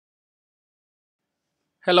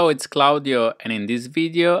Hello, it's Claudio, and in this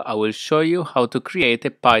video I will show you how to create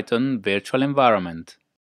a Python virtual environment,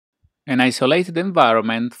 an isolated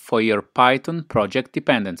environment for your Python project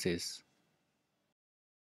dependencies.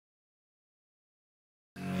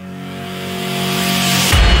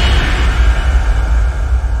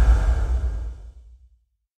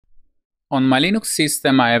 On my Linux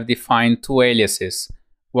system I have defined two aliases,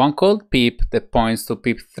 one called pip that points to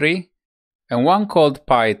pip3 and one called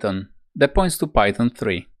Python that points to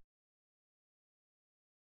Python3.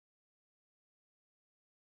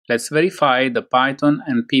 Let's verify the Python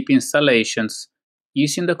and pip installations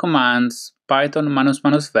using the commands python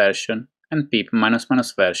 ---- version and pip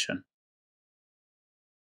 ---- version.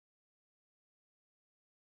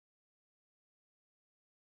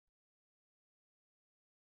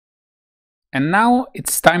 And now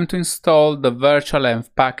it's time to install the virtualenv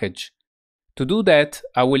package. To do that,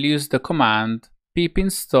 I will use the command pip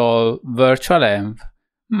install virtualenv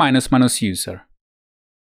 --user.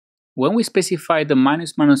 When we specify the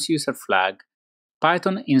 --user flag,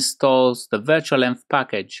 Python installs the virtualenv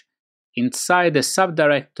package inside the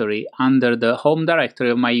subdirectory under the home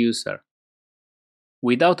directory of my user.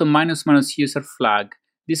 Without a --user flag,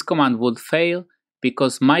 this command would fail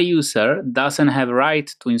because my user doesn't have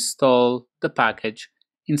right to install the package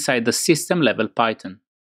inside the system level Python.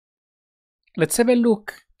 Let's have a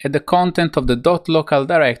look at the content of the .local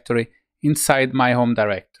directory inside my home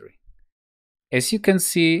directory. As you can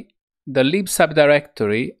see, the lib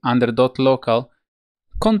subdirectory under .local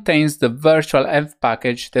contains the virtualenv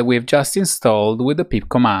package that we've just installed with the pip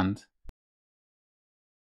command.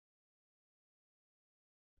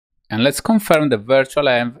 And let's confirm the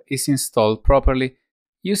virtualenv is installed properly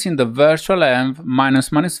using the virtualenv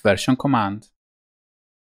 ---- version command.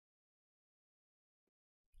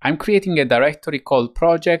 I'm creating a directory called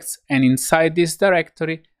projects, and inside this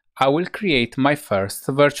directory I will create my first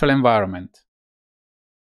virtual environment.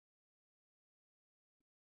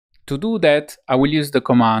 To do that, I will use the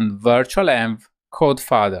command virtualenv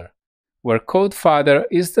CodeFather, where CodeFather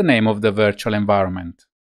is the name of the virtual environment.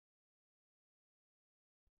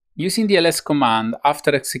 Using the ls command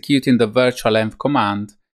after executing the virtualenv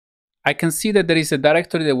command, I can see that there is a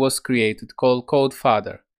directory that was created called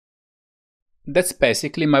CodeFather. That's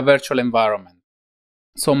basically my virtual environment.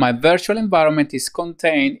 So my virtual environment is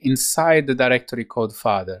contained inside the directory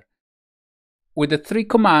CodeFather. With the 3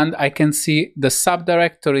 command, I can see the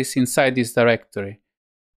subdirectories inside this directory.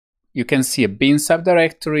 You can see a bin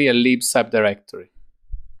subdirectory, a lib subdirectory.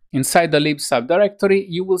 Inside the lib subdirectory,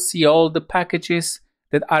 you will see all the packages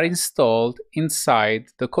that are installed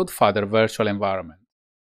inside the CodeFather virtual environment.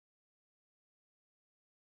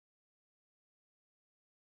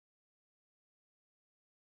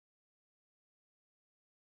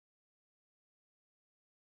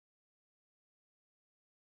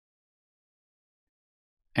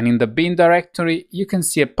 And in the bin directory, you can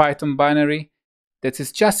see a Python binary that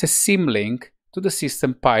is just a symlink to the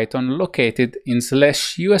system Python located in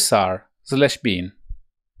 /usr/bin.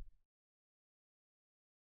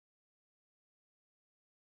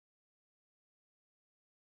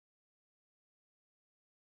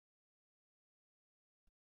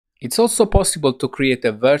 It's also possible to create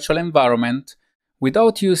a virtual environment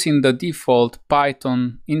without using the default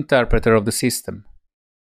Python interpreter of the system.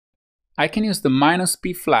 I can use the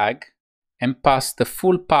 -p flag and pass the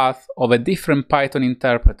full path of a different Python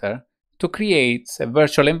interpreter to create a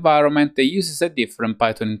virtual environment that uses a different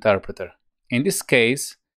Python interpreter. In this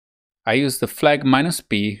case, I use the flag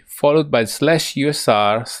 -p followed by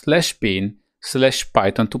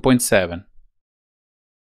 /usr/bin/python 2.7.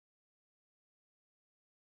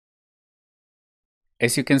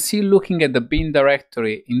 As you can see, looking at the bin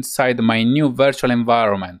directory inside my new virtual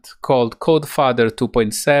environment called CodeFather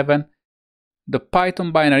 2.7, the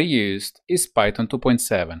Python binary used is Python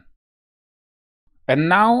 2.7. And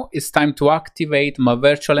now it's time to activate my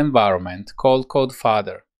virtual environment called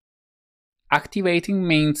CodeFather. Activating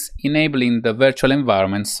means enabling the virtual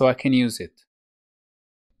environment so I can use it.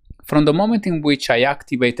 From the moment in which I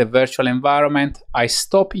activate a virtual environment, I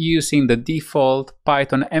stop using the default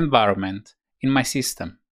Python environment in my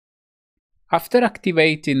system. After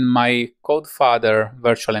activating my CodeFather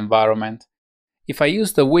virtual environment, if I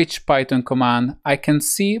use the which Python command, I can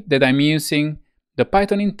see that I'm using the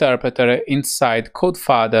Python interpreter inside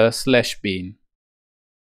CodeFather/bin.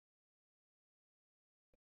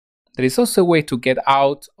 There is also a way to get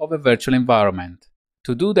out of a virtual environment.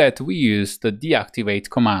 To do that, we use the deactivate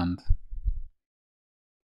command.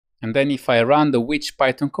 And then if I run the which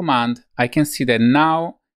Python command, I can see that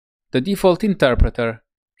now the default interpreter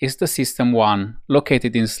is the system one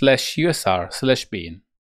located in /usr/bin.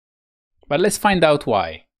 But let's find out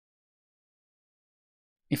why.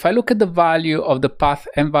 If I look at the value of the path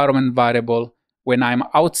environment variable when I'm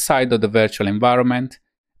outside of the virtual environment,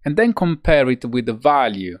 and then compare it with the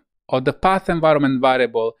value of the path environment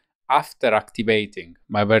variable after activating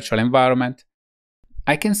my virtual environment,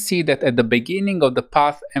 I can see that at the beginning of the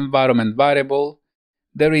path environment variable,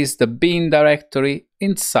 there is the bin directory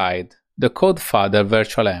inside the CodeFather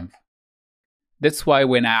virtual env. That's why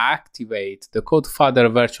when I activate the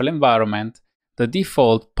CodeFather virtual environment, the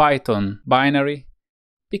default Python binary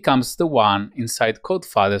becomes the one inside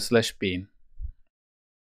CodeFather/bin.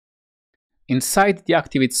 Inside the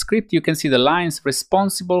deactivate script, you can see the lines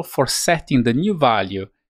responsible for setting the new value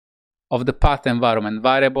of the path environment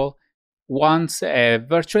variable once a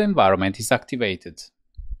virtual environment is activated.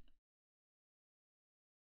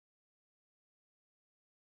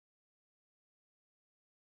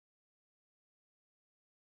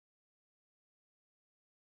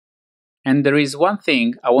 And there is one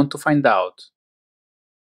thing I want to find out.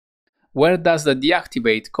 Where does the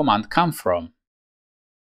deactivate command come from?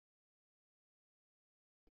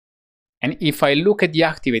 And if I look at the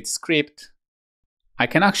deactivate script, I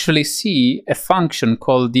can actually see a function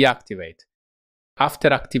called deactivate.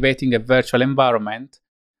 After activating a virtual environment,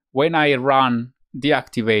 when I run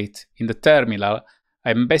deactivate in the terminal,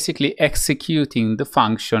 I'm basically executing the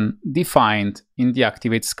function defined in the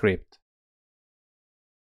deactivate script.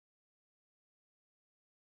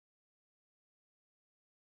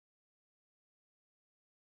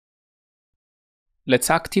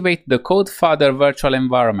 Let's activate the CodeFather virtual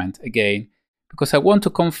environment again, because I want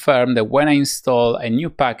to confirm that when I install a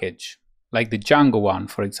new package, like the Django one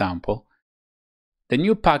for example, the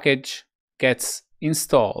new package gets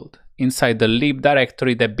installed inside the lib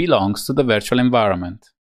directory that belongs to the virtual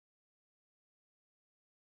environment.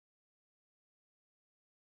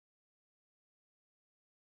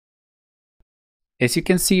 As you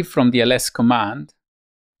can see from the ls command,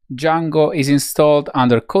 Django is installed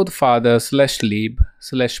under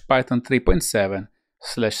codefather/lib/python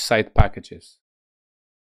 3.7/site packages.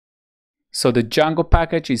 So the Django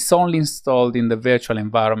package is only installed in the virtual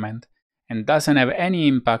environment and doesn't have any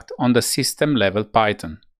impact on the system level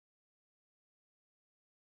Python.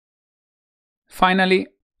 Finally,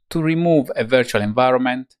 to remove a virtual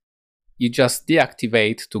environment, you just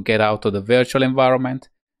deactivate to get out of the virtual environment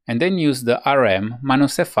and then use the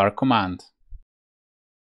rm-fr command.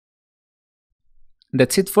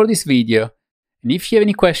 That's it for this video, and if you have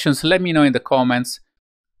any questions, let me know in the comments.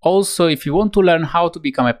 Also, if you want to learn how to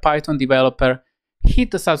become a Python developer,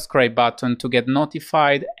 hit the subscribe button to get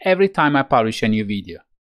notified every time I publish a new video.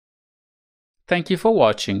 Thank you for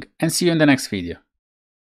watching, and see you in the next video.